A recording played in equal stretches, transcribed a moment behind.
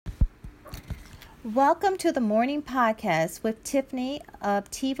Welcome to the morning podcast with Tiffany of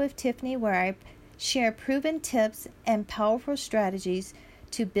Tea with Tiffany, where I share proven tips and powerful strategies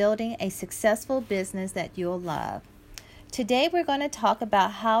to building a successful business that you'll love. Today we're going to talk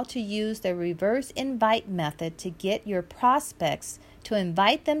about how to use the reverse invite method to get your prospects to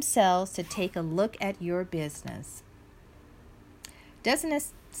invite themselves to take a look at your business. Doesn't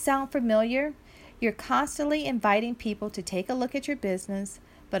this sound familiar? You're constantly inviting people to take a look at your business,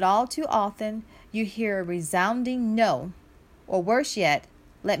 but all too often you hear a resounding no, or worse yet,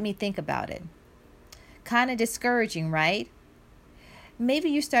 let me think about it. Kind of discouraging, right? Maybe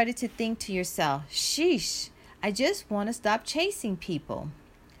you started to think to yourself, sheesh, I just want to stop chasing people.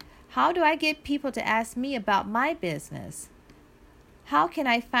 How do I get people to ask me about my business? How can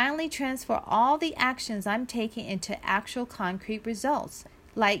I finally transfer all the actions I'm taking into actual concrete results,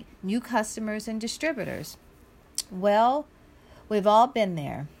 like new customers and distributors? Well, we've all been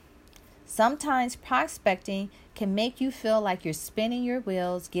there. Sometimes prospecting can make you feel like you're spinning your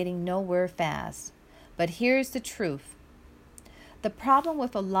wheels, getting nowhere fast. But here's the truth. The problem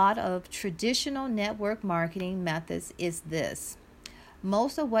with a lot of traditional network marketing methods is this.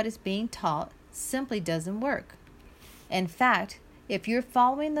 Most of what is being taught simply doesn't work. In fact, if you're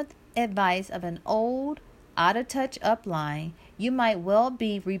following the advice of an old, out-of-touch upline, you might well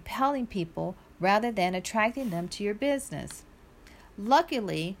be repelling people rather than attracting them to your business.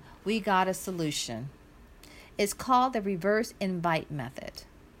 Luckily, we got a solution. It's called the reverse invite method.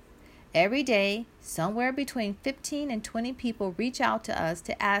 Every day, somewhere between 15 and 20 people reach out to us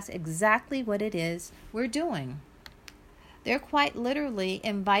to ask exactly what it is we're doing. They're quite literally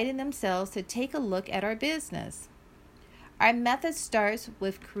inviting themselves to take a look at our business. Our method starts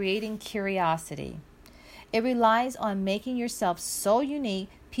with creating curiosity. It relies on making yourself so unique,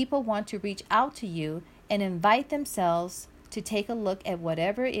 people want to reach out to you and invite themselves to take a look at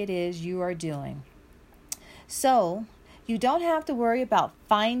whatever it is you are doing. So, you don't have to worry about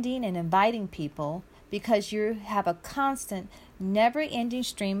finding and inviting people because you have a constant, never-ending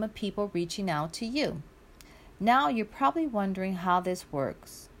stream of people reaching out to you. Now you're probably wondering how this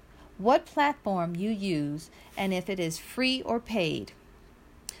works, what platform you use, and if it is free or paid.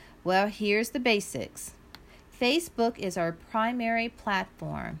 Well, here's the basics. Facebook is our primary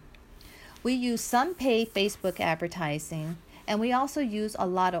platform. We use some paid Facebook advertising, and we also use a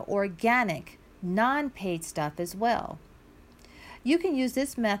lot of organic, non-paid stuff as well. You can use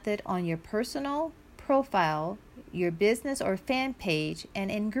this method on your personal profile, your business or fan page,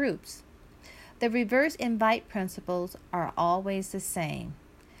 and in groups. The reverse invite principles are always the same.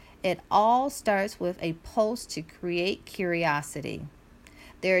 It all starts with a post to create curiosity.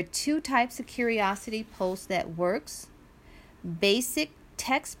 There are two types of curiosity posts that works: basic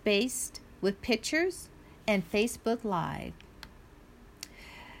text-based with pictures and Facebook Live.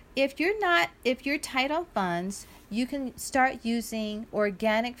 If you're tight on funds, you can start using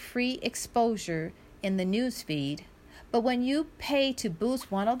organic free exposure in the newsfeed. But when you pay to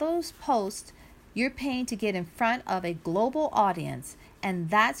boost one of those posts, you're paying to get in front of a global audience, and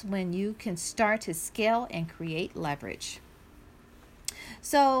that's when you can start to scale and create leverage.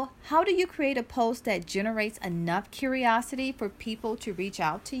 So, how do you create a post that generates enough curiosity for people to reach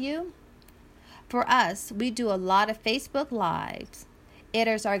out to you? For us, we do a lot of Facebook Lives. It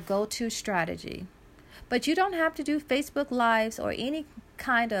is our go-to strategy. But you don't have to do Facebook Lives or any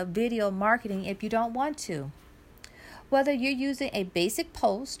kind of video marketing if you don't want to. Whether you're using a basic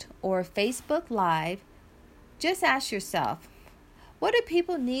post or a Facebook Live, just ask yourself, what do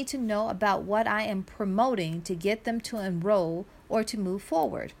people need to know about what I am promoting to get them to enroll or to move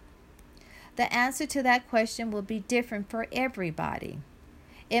forward? The answer to that question will be different for everybody.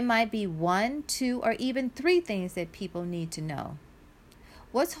 It might be 1, 2, or even 3 things that people need to know.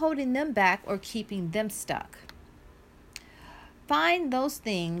 What's holding them back or keeping them stuck? Find those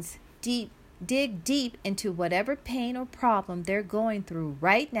things, dig deep into whatever pain or problem they're going through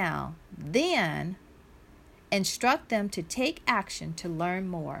right now. Then, instruct them to take action to learn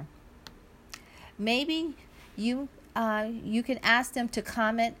more. Maybe you can ask them to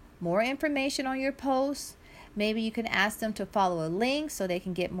comment more information on your post. Maybe you can ask them to follow a link so they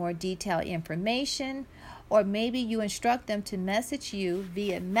can get more detailed information. Or maybe you instruct them to message you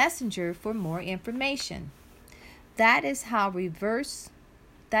via Messenger for more information. That is how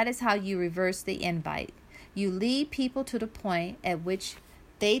you reverse the invite. You lead people to the point at which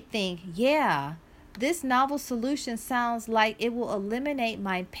they think, yeah, this novel solution sounds like it will eliminate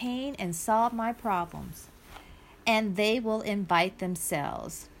my pain and solve my problems. And they will invite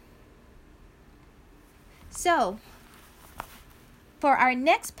themselves. So, for our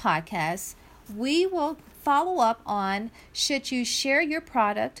next podcast, we will follow up on should you share your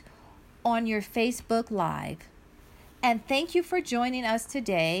product on your Facebook Live. And thank you for joining us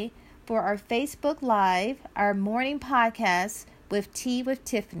today for our Facebook Live, our morning podcast with Tea with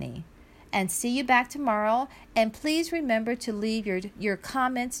Tiffany. And see you back tomorrow. And please remember to leave your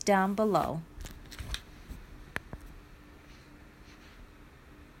comments down below.